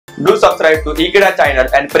Do subscribe to Ekeeda channel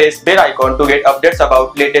and press bell icon to get updates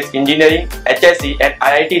about latest engineering, HSC and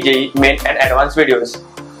IIT JEE main and advanced videos.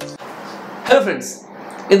 Hello friends,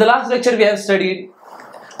 in the last lecture we have studied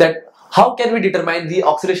that how can we determine the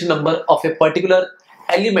oxidation number of a particular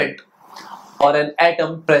element or an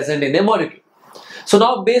atom present in a molecule. So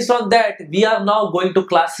now based on that we are now going to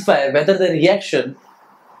classify whether the reaction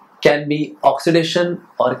can be oxidation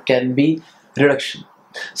or can be reduction.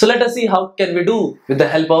 So let us see how can we do with the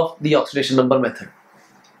help of the oxidation number method.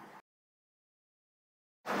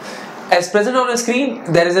 As present on the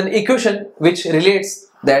screen, there is an equation which relates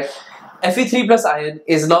that Fe3 plus ion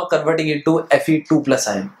is now converting into Fe2 plus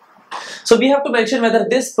ion. So we have to mention whether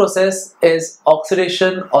this process is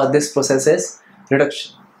oxidation or this process is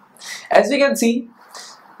reduction. As we can see,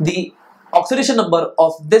 the oxidation number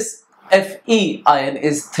of this Fe ion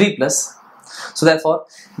is 3 plus. So therefore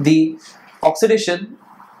the oxidation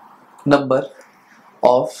number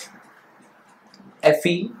of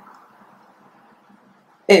Fe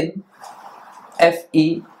in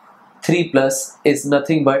Fe3 plus is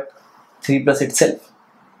nothing but 3 plus itself.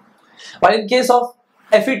 While in case of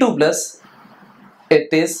Fe2 plus, it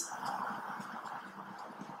is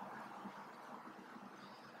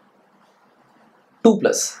 2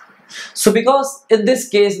 plus. So because in this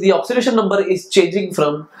case the oxidation number is changing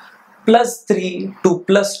from plus 3 to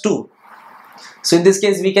plus 2. So in this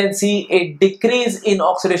case we can see a decrease in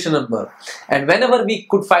oxidation number, and whenever we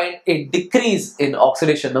could find a decrease in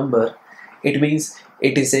oxidation number, it means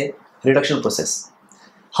it is a reduction process.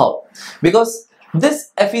 How? Because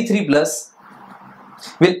this Fe3 plus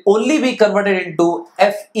will only be converted into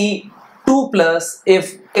Fe2 plus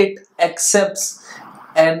if it accepts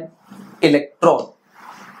an electron.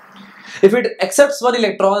 If it accepts one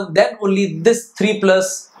electron, then only this 3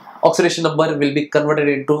 plus oxidation number will be converted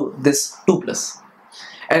into this 2 plus.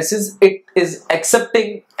 And since it is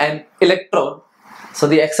accepting an electron, so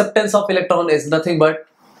the acceptance of electron is nothing but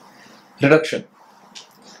reduction.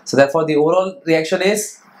 So therefore the overall reaction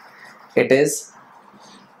is, it is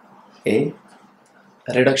a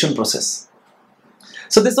reduction process.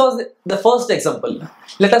 So this was the first example.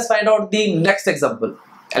 Let us find out the next example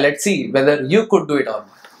and let's see whether you could do it or not.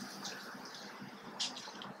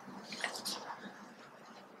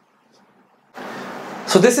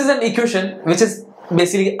 So this is an equation which is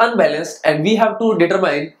basically unbalanced, and we have to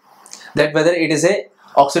determine that whether it is a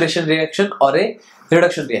oxidation reaction or a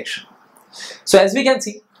reduction reaction. So as we can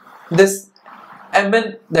see, this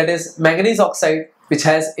Mn, that is manganese oxide, which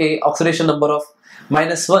has a oxidation number of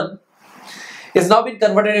 -1, is now been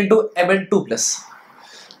converted into Mn2 plus.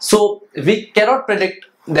 So we cannot predict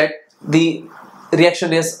that the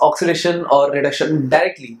reaction is oxidation or reduction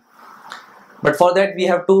directly. But for that we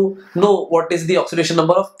have to know what is the oxidation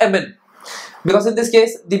number of Mn, because in this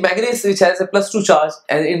case the manganese which has a +2 charge,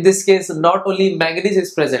 and in this case not only manganese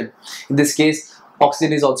is present, in this case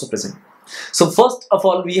oxygen is also present. So first of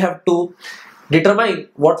all we have to determine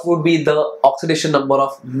what would be the oxidation number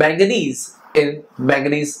of manganese in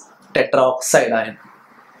manganese tetraoxide ion.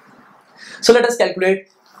 So let us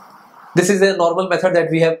calculate. This is a normal method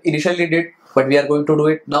that we have initially did, but we are going to do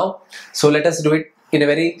it now. So let us do it in a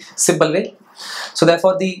very simple way. So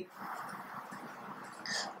therefore the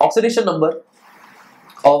oxidation number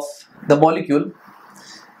of the molecule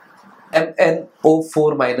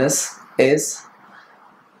MnO4 minus is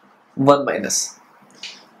 1 minus.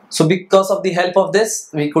 So because of the help of this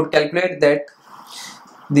we could calculate that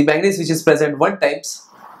the manganese which is present 1 times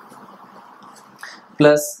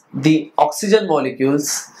plus the oxygen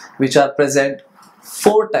molecules which are present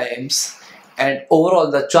 4 times, and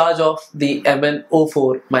overall the charge of the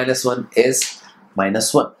MnO4 minus 1 is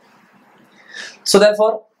 -1. So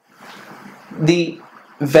therefore the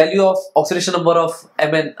value of oxidation number of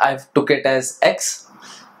Mn, I've took it as X,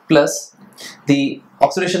 plus the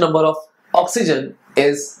oxidation number of oxygen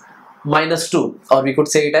is -2, or we could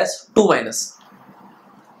say it as 2 minus,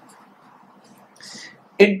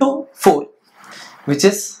 into 4, which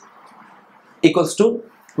is equals to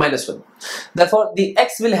 -1. Therefore the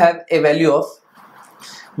X will have a value of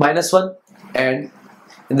 -1, and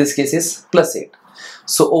in this case is +8.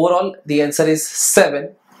 So overall the answer is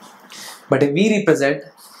 7. But if we represent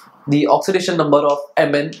the oxidation number of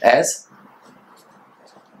Mn as,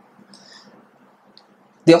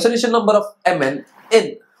 the oxidation number of Mn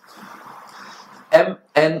in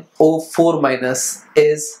MnO4 minus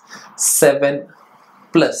is 7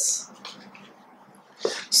 plus.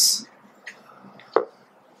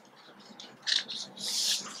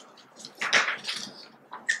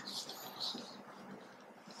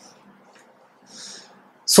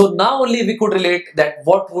 So now only we could relate that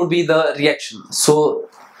what would be the reaction. So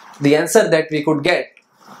the answer that we could get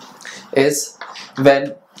is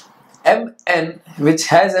when Mn, which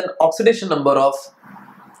has an oxidation number of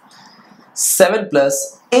 7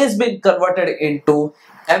 plus, is being converted into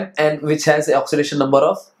Mn, which has an oxidation number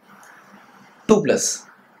of 2 plus.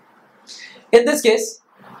 In this case,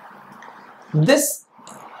 this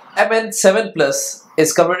Mn7 plus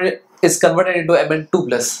is converted into Mn2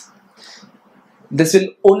 plus. This will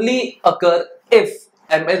only occur if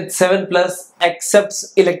Mn7 plus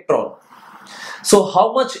accepts electron. So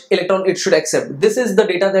how much electron it should accept? This is the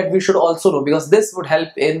data that we should also know, because this would help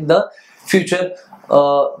in the future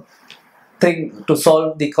thing to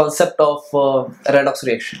solve the concept of redox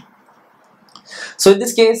reaction. So in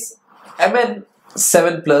this case,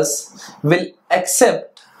 Mn7 plus will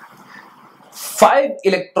accept 5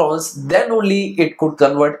 electrons, then only it could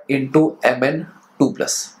convert into Mn2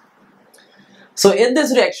 plus. So in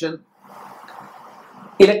this reaction,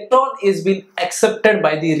 electron is being accepted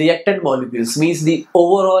by the reactant molecules, means the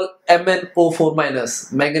overall MnO4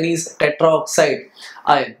 minus manganese tetraoxide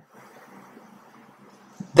ion.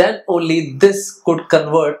 Then only this could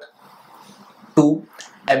convert to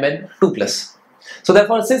Mn2 plus. So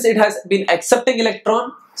therefore, since it has been accepting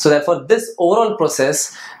electron, so therefore this overall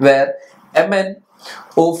process where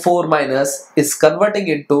MnO4 minus is converting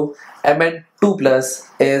into Mn2 plus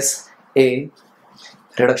is a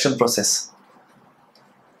reduction process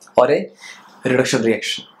or a reduction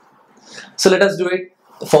reaction. So let us do it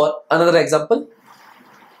for another example.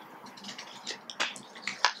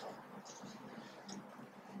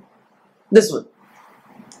 This one.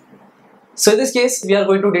 So in this case, we are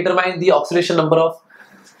going to determine the oxidation number of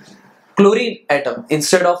chlorine atom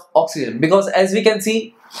instead of oxygen, because as we can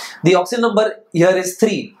see, the oxygen number here is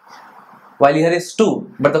 3 while here is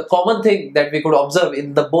 2, but the common thing that we could observe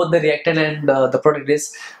in both the reactant and the product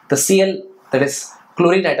is the Cl, that is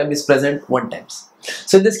chlorine atom, is present 1 times.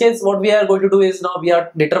 So in this case, what we are going to do is, now we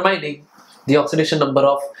are determining the oxidation number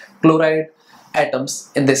of chloride atoms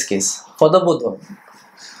in this case for the both of them.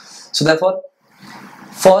 So therefore,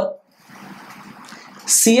 for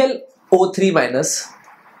ClO3 minus,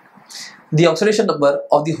 the oxidation number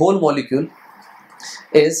of the whole molecule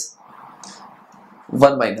is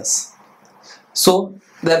 1 minus. So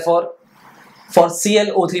therefore, for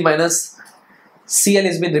ClO3 minus, Cl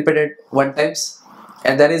is been repeated 1 times,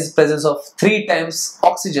 and there is presence of 3 times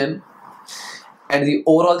oxygen, and the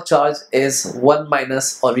overall charge is 1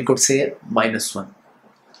 minus, or we could say minus 1.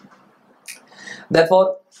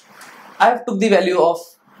 Therefore, I have took the value of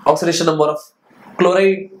oxidation number of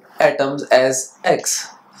chloride atoms as X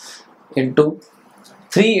into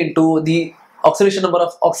 3 into the oxidation number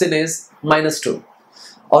of oxygen is minus 2,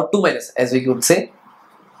 or 2 minus, as we could say.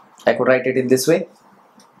 I could write it in this way,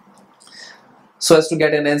 so as to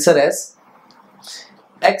get an answer as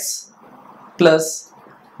X plus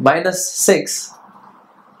minus 6,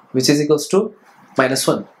 which is equals to minus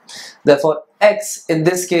 1. Therefore, X in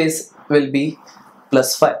this case will be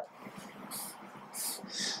plus 5.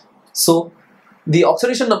 So the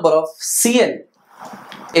oxidation number of Cl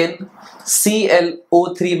in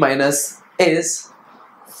ClO3 minus is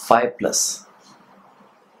 5 plus.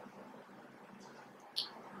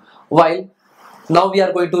 While now we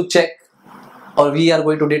are going to check, or we are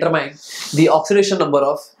going to determine the oxidation number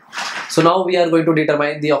of, so now we are going to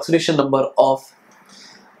determine the oxidation number of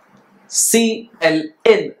Cl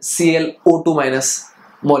in ClO2 minus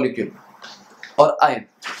molecule or ion.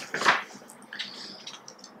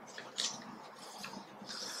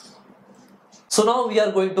 So now we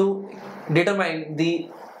are going to determine the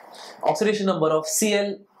oxidation number of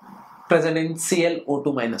Cl present in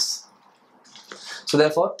ClO2 minus. So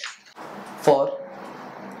therefore, for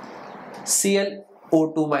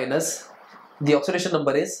ClO2 minus, the oxidation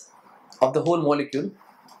number is of the whole molecule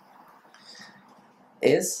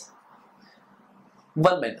is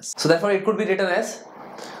 1 minus. So therefore, it could be written as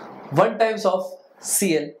 1 times of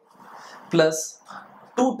Cl plus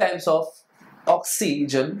 2 times of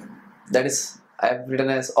oxygen, that is, I have written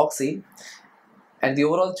as oxy, and the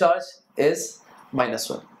overall charge is minus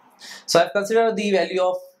 1. So I have considered the value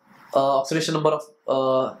of oxidation number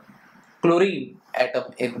of chlorine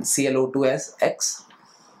atom in ClO2 as X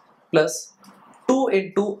plus 2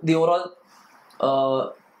 into the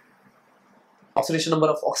overall oxidation number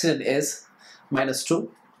of oxygen is minus 2.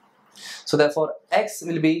 So therefore, X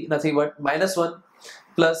will be nothing but minus 1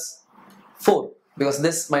 plus 4, because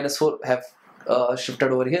this minus 4 have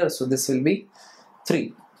shifted over here, so this will be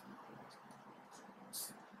 3.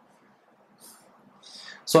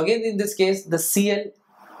 So again, in this case, the Cl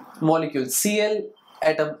molecule, Cl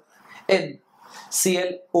atom in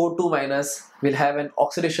ClO2 minus will have an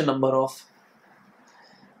oxidation number of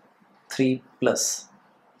 3 plus.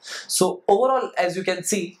 So overall, as you can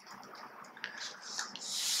see,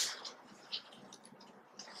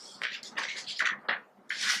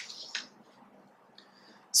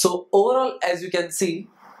 So overall, as you can see,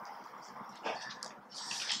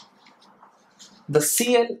 the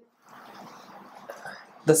Cl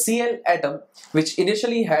atom, which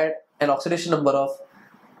initially had an oxidation number of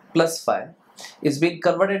 +5, is being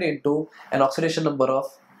converted into an oxidation number of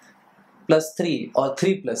 +3 or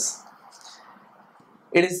 3 plus.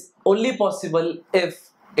 It is only possible if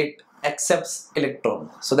it accepts electron.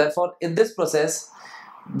 So therefore, in this process,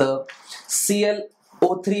 the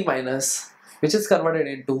ClO3 minus, which is converted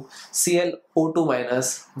into ClO2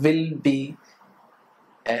 minus, will be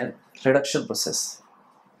a reduction process.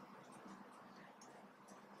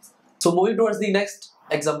 So moving towards the next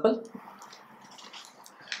example,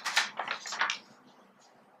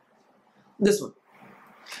 this one.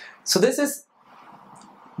 So this is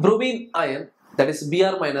bromine ion, that is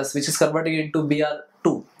Br minus, which is converting into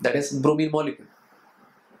Br2, that is bromine molecule.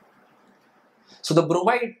 So the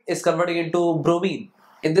bromide is converting into bromine.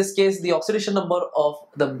 In this case, the oxidation number of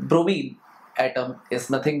the bromine atom is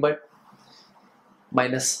nothing but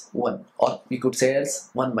 -1, or we could say as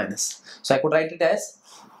 1 minus. So I could write it as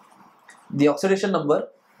the oxidation number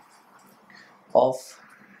of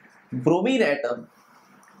bromine atom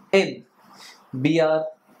in Br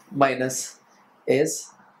minus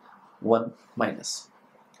is 1 minus,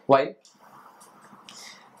 while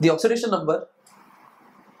the oxidation number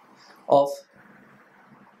of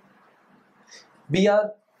Br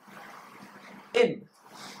in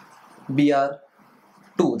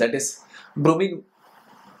Br2, that is bromine,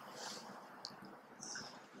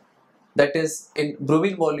 that is in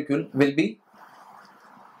bromine molecule, will be,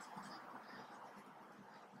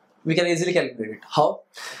 we can easily calculate it. How?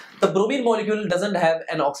 The bromine molecule doesn't have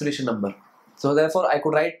an oxidation number, so therefore I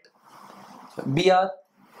could write Br,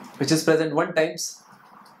 which is present 1 times,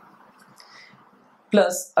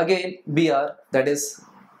 plus again Br, that is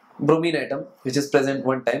bromine atom, which is present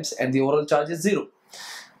 1 times, and the overall charge is 0.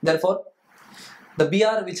 Therefore, the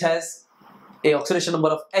Br, which has a oxidation number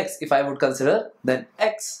of X, if I would consider, then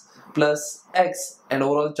X plus X, and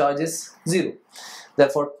overall charge is 0.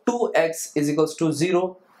 Therefore 2X is equals to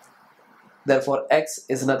 0. Therefore X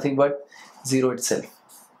is nothing but 0 itself.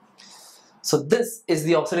 So this is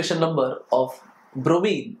the oxidation number of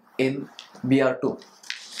bromine in Br2.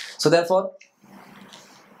 So therefore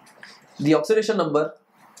the oxidation number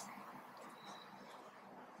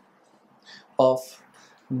of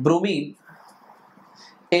bromine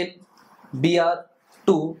in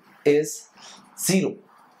Br2 is 0.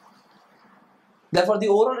 Therefore, the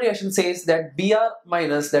overall reaction says that Br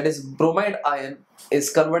minus, that is bromide ion, is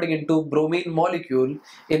converting into bromine molecule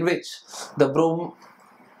in which the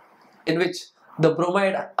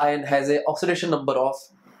bromide ion has a oxidation number of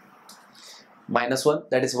 -1,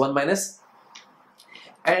 that is 1 minus,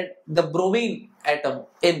 and the bromine atom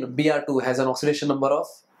in Br2 has an oxidation number of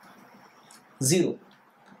 0.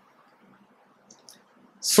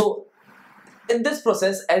 So in this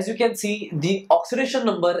process, as you can see, the oxidation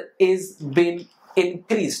number is being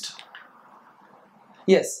increased.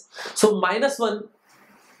 Yes, so -1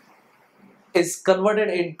 is converted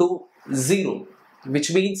into 0,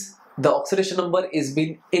 which means the oxidation number is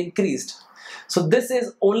being increased. So this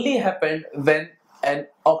is only happened when an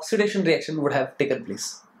oxidation reaction would have taken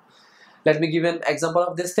place. Let me give an example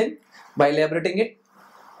of this thing by elaborating it.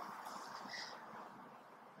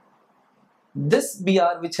 This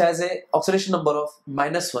Br, which has a oxidation number of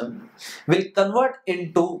 -1, will convert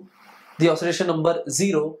into the oxidation number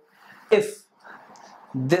 0 if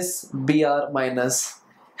this Br minus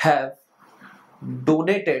have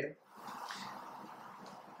donated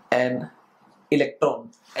an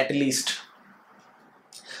electron at least.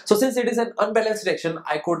 So since it is an unbalanced reaction,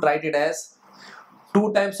 I could write it as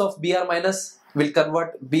 2 times of Br minus will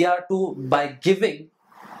convert Br2 by giving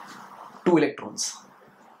 2 electrons.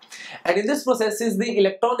 And in this process, since the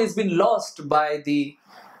electron is being lost by the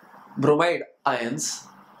bromide ions,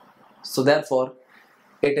 so therefore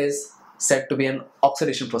it is said to be an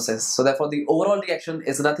oxidation process. So therefore the overall reaction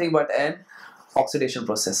is nothing but an oxidation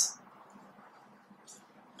process.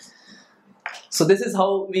 So this is how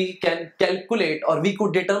we can calculate, or we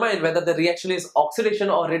could determine whether the reaction is oxidation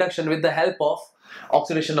or reduction with the help of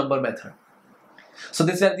oxidation number method. So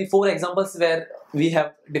these were the 4 examples where we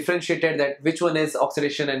have differentiated that which one is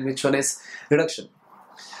oxidation and which one is reduction.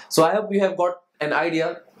 So I hope you have got an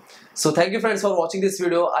idea. So thank you friends for watching this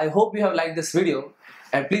video. I hope you have liked this video,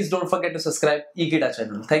 and please don't forget to subscribe Ekeeda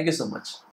channel. Thank you so much.